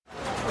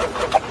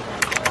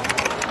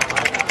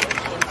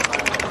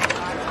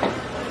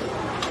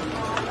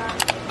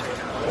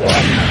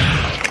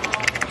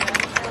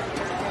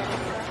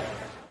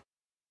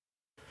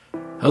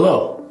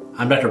Hello,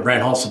 I'm Dr.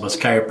 Brian Holsabus,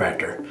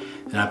 chiropractor,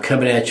 and I'm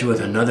coming at you with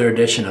another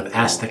edition of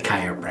Ask the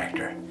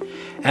Chiropractor.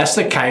 Ask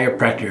the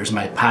Chiropractor is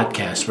my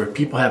podcast where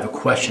people have a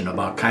question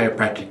about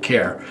chiropractic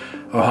care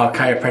or how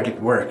chiropractic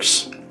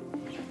works,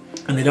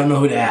 and they don't know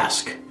who to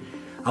ask.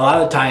 A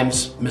lot of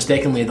times,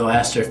 mistakenly, they'll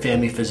ask their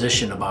family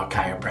physician about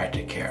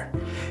chiropractic care.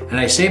 And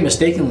I say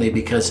mistakenly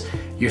because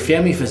your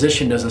family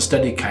physician doesn't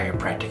study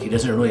chiropractic. He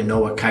doesn't really know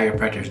what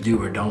chiropractors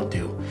do or don't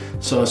do.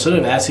 So instead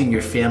of asking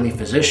your family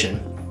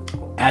physician,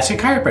 ask a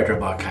chiropractor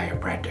about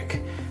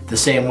chiropractic, the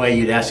same way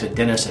you'd ask a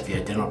dentist if you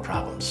had dental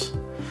problems.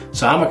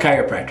 So I'm a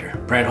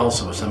chiropractor, Brad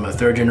Holsabus. I'm a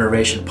third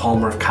generation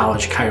Palmer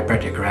College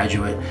chiropractic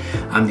graduate.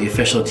 I'm the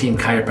official team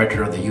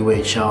chiropractor of the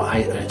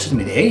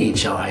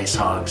the AHL Ice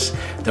Hogs,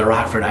 the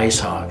Rockford Ice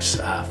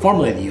Hogs,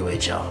 formerly the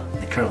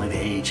UHL, currently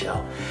the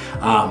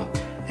AHL.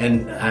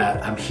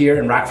 I'm here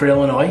in Rockford,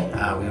 Illinois.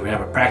 We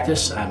have a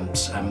practice. I'm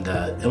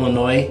the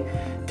Illinois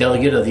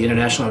delegate of the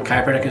International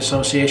Chiropractic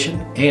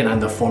Association, and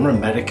I'm the former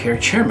Medicare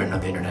chairman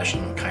of the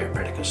International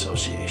Chiropractic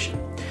Association.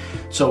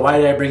 So why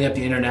did I bring up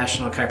the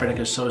International Chiropractic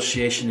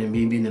Association and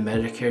me being the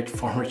Medicare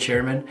former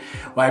chairman?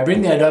 Well, I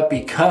bring that up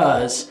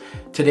because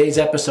today's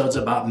episode is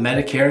about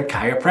Medicare and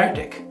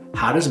chiropractic.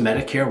 How does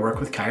Medicare work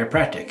with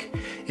chiropractic?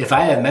 If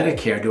I have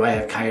Medicare, do I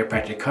have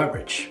chiropractic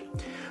coverage?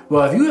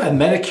 Well, if you have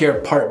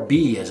Medicare Part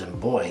B, as in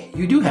boy,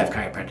 you do have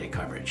chiropractic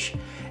coverage.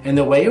 And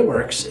the way it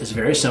works is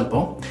very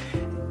simple.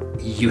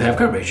 You have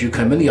coverage. You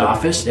come in the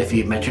office. If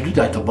you met your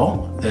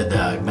deductible, the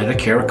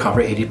Medicare will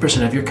cover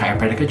 80% of your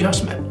chiropractic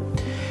adjustment.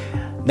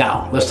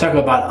 Now, let's talk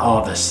about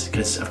all this,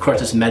 because of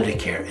course it's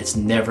Medicare. It's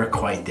never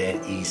quite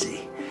that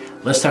easy.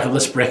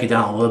 Let's break it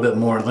down a little bit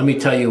more. Let me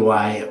tell you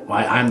why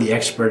I'm the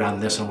expert on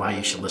this and why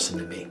you should listen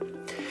to me.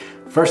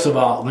 First of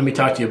all, let me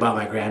talk to you about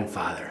my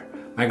grandfather.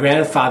 My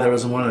grandfather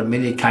was one of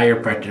many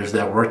chiropractors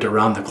that worked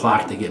around the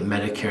clock to get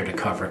Medicare to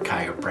cover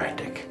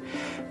chiropractic.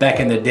 Back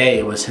in the day,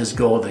 it was his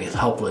goal to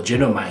help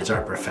legitimize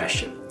our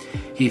profession.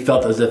 He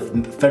felt as if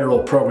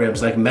federal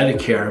programs like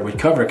Medicare would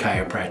cover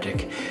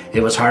chiropractic.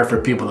 It was hard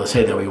for people to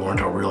say that we weren't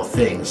a real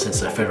thing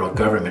since the federal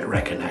government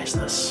recognized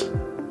us.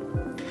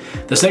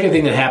 The second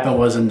thing that happened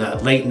was in the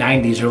late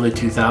 90s, early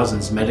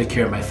 2000s,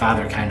 Medicare and my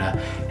father kind of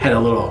had a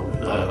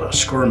little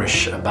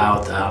skirmish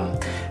about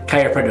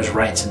chiropractors'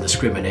 rights and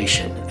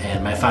discrimination.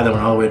 And my father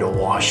went all the way to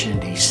Washington,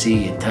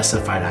 D.C. and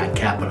testified on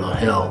Capitol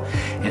Hill.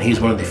 And he's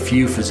one of the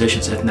few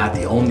physicians, if not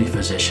the only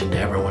physician, to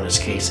ever win his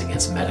case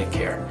against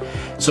Medicare.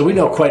 So we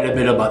know quite a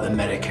bit about the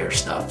Medicare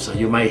stuff. So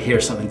you might hear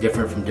something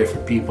different from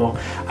different people.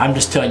 I'm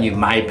just telling you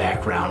my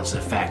background is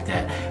the fact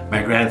that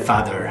my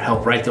grandfather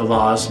helped write the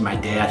laws, my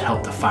dad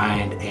helped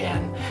define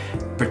and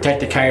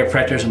protect the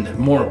chiropractors, and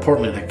more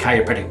importantly, the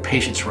chiropractic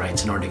patients'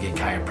 rights in order to get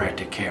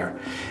chiropractic care.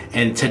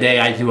 And today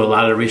I do a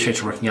lot of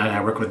research working on it.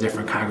 I work with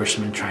different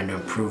congressmen trying to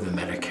improve the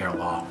Medicare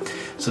law.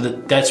 So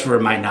that's where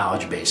my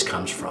knowledge base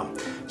comes from.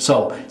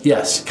 So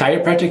yes,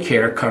 chiropractic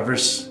care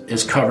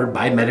is covered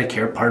by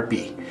Medicare Part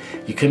B.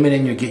 You come in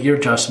and you get your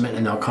adjustment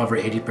and they'll cover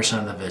 80%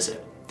 of the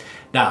visit.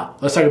 Now,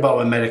 let's talk about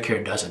what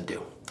Medicare doesn't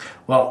do.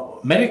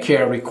 Well,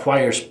 Medicare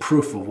requires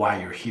proof of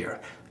why you're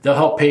here. They'll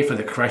help pay for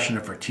the correction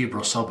of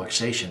vertebral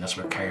subluxation. That's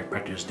what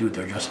chiropractors do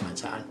their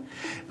adjustments on.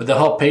 But they'll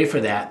help pay for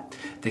that.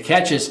 The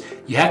catch is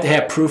you have to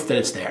have proof that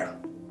it's there.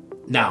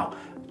 Now,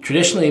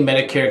 traditionally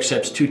Medicare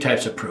accepts two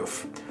types of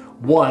proof.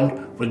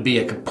 One would be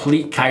a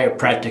complete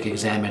chiropractic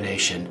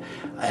examination.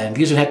 And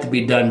these would have to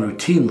be done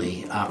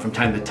routinely from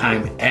time to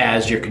time.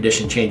 As your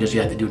condition changes,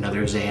 you have to do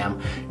another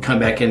exam. Come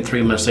back in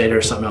 3 months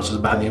later, something else is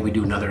bothering you, we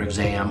do another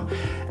exam.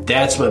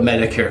 That's what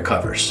Medicare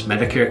covers.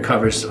 Medicare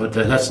covers,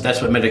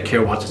 that's what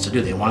Medicare wants us to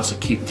do. They want us to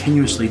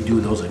continuously do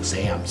those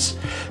exams.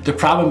 The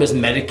problem is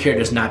Medicare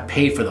does not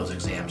pay for those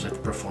exams if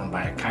they're performed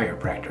by a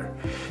chiropractor.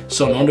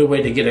 So the only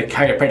way to get a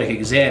chiropractic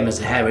exam is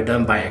to have it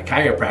done by a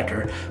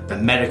chiropractor, but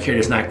Medicare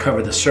does not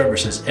cover the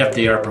services if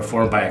they are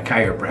performed by a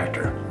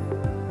chiropractor.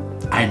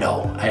 I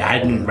know, I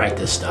didn't write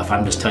this stuff,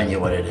 I'm just telling you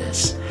what it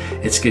is.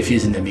 It's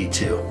confusing to me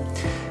too.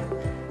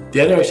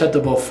 The other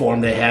acceptable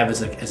form they have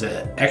is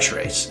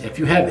x-rays. If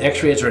you have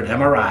x-rays or an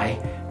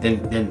MRI, then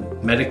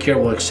Medicare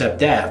will accept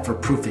that for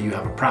proof that you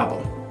have a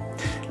problem.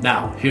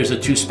 Now, here's the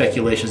two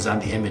speculations on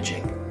the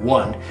imaging.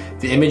 One,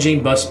 the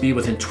imaging must be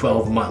within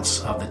 12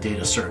 months of the date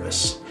of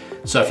service.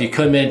 So if you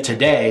come in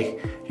today,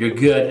 you're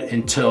good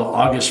until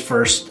August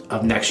 1st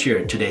of next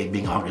year, today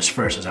being August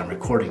 1st as I'm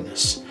recording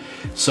this.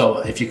 So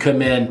if you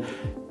come in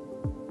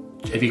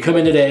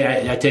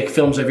today, I take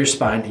films of your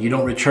spine, and you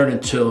don't return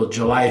until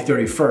July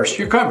 31st,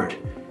 you're covered.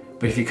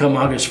 But if you come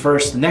August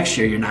 1st the next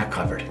year, you're not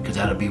covered, because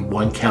that'll be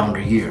 1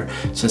 calendar year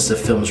since the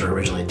films were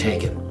originally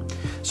taken.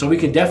 So we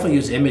can definitely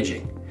use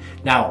imaging.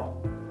 Now,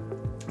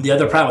 the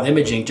other problem with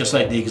imaging, just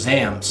like the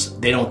exams,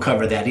 they don't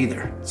cover that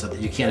either, so that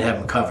you can't have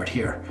them covered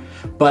here.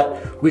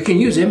 But we can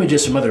use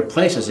images from other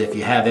places if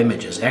you have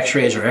images.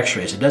 X-rays are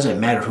x-rays. It doesn't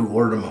matter who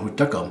ordered them or who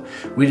took them.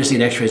 We just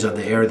need x-rays of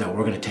the area that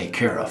we're going to take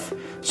care of.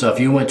 So if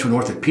you went to an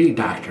orthopedic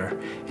doctor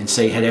and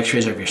say you had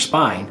x-rays of your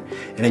spine,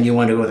 and then you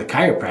wanted to go to the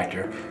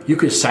chiropractor, you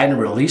could sign a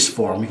release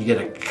form. You could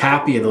get a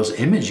copy of those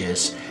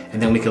images,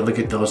 and then we could look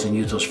at those and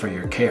use those for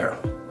your care.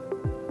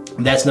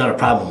 That's not a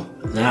problem.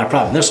 Not a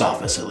problem in this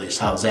office, at least.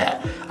 How's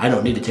that? I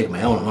don't need to take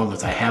my own as long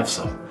as I have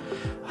some.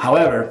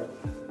 However,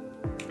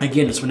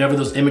 again, it's whenever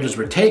those images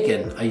were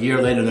taken, a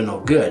year later they're no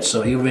good.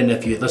 So even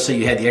if let's say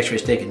you had the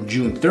x-rays taken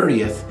June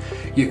 30th,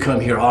 you come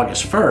here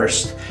August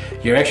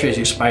 1st, your x-rays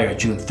expire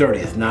June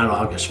 30th, not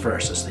August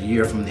 1st. It's the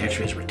year from the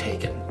x-rays were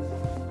taken.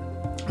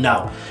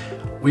 Now,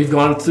 we've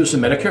gone through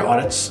some Medicare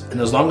audits,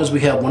 and as long as we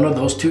have one of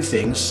those two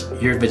things,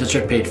 your visits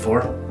are paid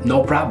for,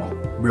 no problem.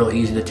 Real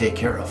easy to take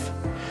care of.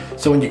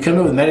 So when you come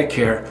in with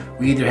Medicare,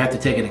 we either have to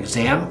take an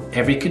exam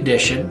every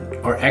condition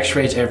or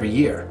x-rays every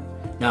year.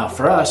 Now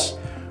for us,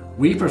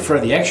 we prefer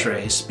the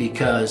x-rays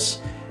because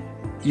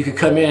you could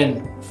come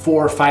in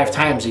 4 or 5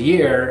 times a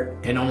year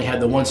and only have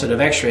the one set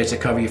of x-rays to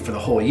cover you for the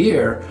whole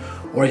year,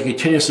 or you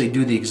continuously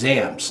do the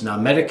exams. Now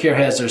Medicare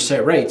has their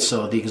set rates,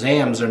 so the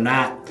exams are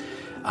not,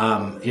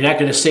 you're not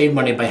going to save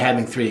money by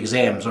having 3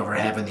 exams over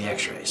having the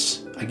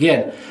x-rays.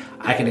 Again,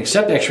 I can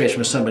accept x-rays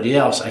from somebody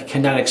else. I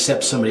cannot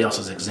accept somebody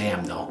else's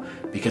exam though,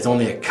 because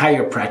only a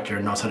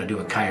chiropractor knows how to do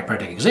a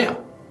chiropractic exam.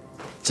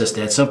 It's just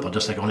that simple,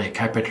 just like only a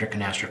chiropractor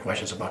can ask your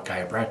questions about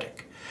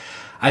chiropractic.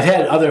 I've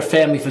had other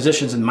family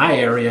physicians in my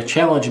area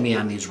challenge me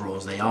on these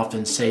rules. They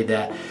often say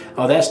that,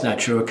 oh, that's not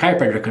true. A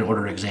chiropractor can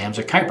order exams.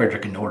 A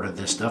chiropractor can order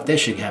this stuff. They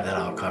should have that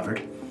all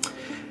covered.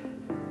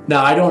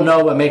 Now, I don't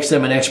know what makes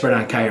them an expert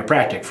on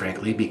chiropractic,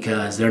 frankly,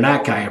 because they're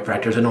not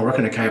chiropractors. They don't work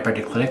in a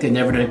chiropractic clinic. They've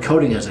never done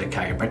coding as a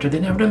chiropractor.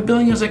 They've never done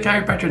billing as a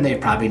chiropractor, and they've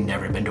probably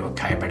never been to a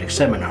chiropractic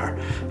seminar.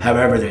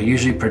 However, they're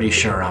usually pretty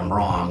sure I'm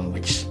wrong,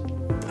 which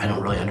I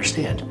don't really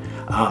understand.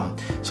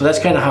 So that's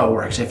kind of how it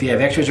works. If you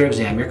have x-rays or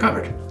exam, you're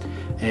covered.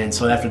 And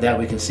so after that,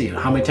 we can see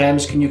how many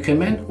times can you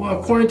come in? Well,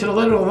 according to the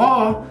letter of the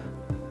law,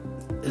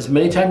 as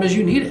many times as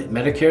you need it.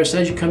 Medicare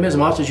says you come in as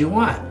much as you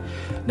want.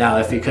 Now,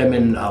 if you come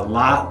in a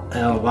lot,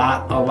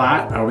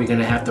 are we going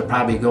to have to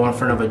probably go in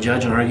front of a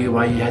judge and argue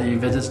why you had your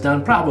visits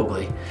done?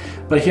 Probably.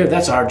 But here,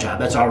 that's our job.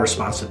 That's our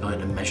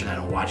responsibility to measure that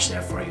and watch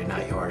that for you,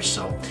 not yours.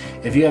 So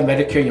if you have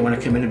Medicare and you want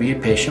to come in to be a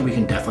patient, we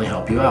can definitely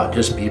help you out.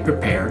 Just be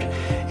prepared.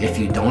 If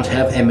you don't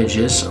have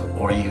images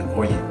or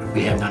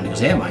we have not an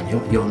exam on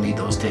you, you'll need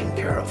those taken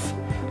care of.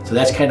 So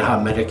that's kind of how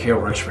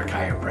Medicare works for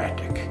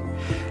chiropractic.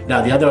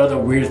 Now, the other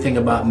weird thing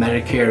about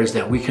Medicare is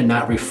that we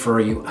cannot refer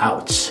you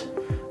out.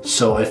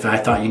 So if I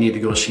thought you need to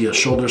go see a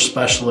shoulder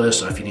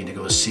specialist, or if you need to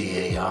go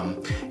see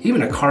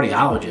even a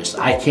cardiologist,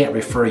 I can't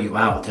refer you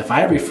out. If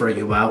I refer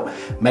you out,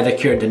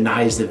 Medicare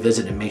denies the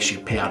visit and makes you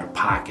pay out of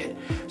pocket.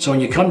 So when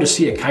you come to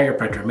see a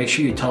chiropractor, make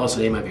sure you tell us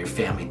the name of your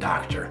family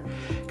doctor.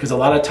 Because a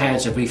lot of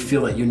times if we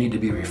feel that you need to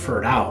be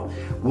referred out,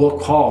 we'll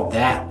call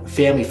that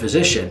family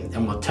physician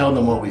and we'll tell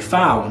them what we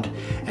found,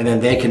 and then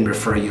they can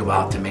refer you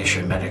out to make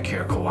sure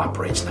Medicare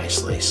cooperates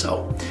nicely.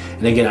 So,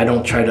 and again, I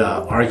don't try to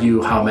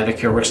argue how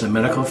Medicare works in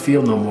the medical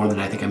field no more than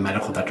I think a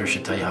medical doctor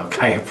should tell you how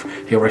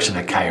it works in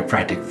a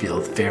chiropractic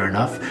field. Fair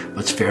enough.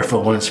 What's fair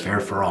for one is fair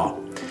for all.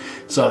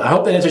 So I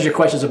hope that answers your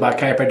questions about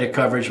chiropractic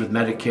coverage with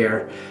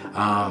Medicare.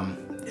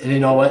 And you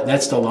know what?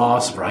 That's the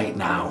laws right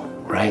now,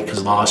 right?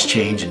 Because laws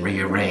change and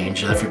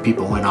rearrange. Other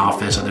people win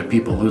office, other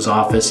people lose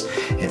office,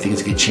 and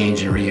things get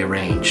changed and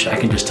rearranged. I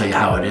can just tell you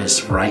how it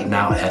is right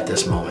now at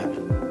this moment.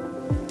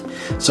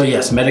 So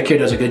yes, Medicare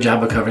does a good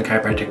job of covering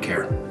chiropractic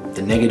care.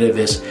 The negative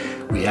is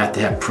we have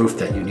to have proof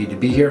that you need to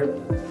be here.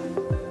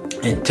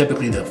 And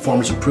typically the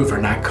forms of proof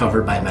are not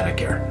covered by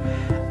Medicare.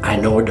 I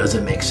know it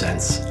doesn't make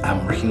sense.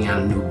 I'm working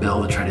on a new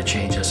bill to try to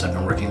change this. I've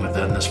been working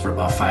on this for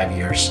about 5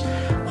 years.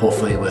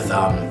 Hopefully with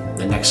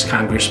the next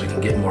Congress we can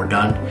get more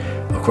done.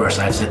 Of course,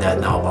 I've said that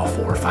now about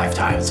 4 or 5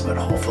 times, but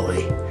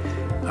hopefully.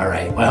 All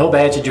right, well, I hope I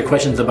answered your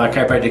questions about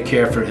chiropractic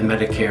care in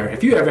Medicare.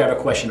 If you ever have a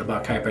question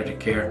about chiropractic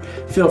care,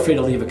 feel free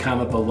to leave a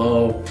comment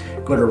below.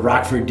 Go to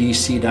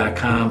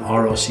rockforddc.com,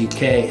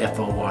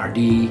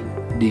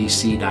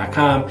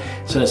 rockforddc.com.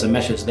 Send us a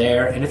message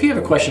there. And if you have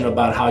a question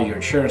about how your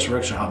insurance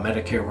works or how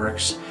Medicare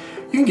works,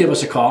 you can give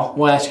us a call.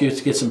 We'll ask you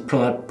to get some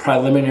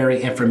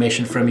preliminary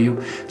information from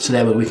you so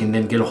that way we can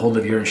then get a hold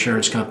of your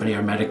insurance company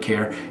or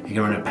Medicare. You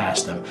can run it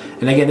past them.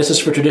 And again, this is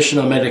for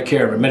traditional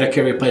Medicare.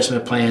 Medicare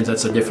replacement plans,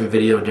 that's a different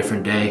video, a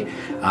different day.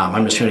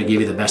 I'm just trying to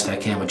give you the best I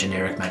can with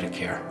generic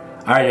Medicare.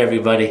 All right,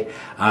 everybody.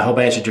 I hope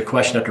I answered your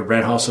question. Dr.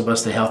 Brent Hulsebus.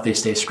 Stay healthy,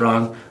 stay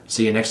strong.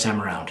 See you next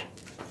time around.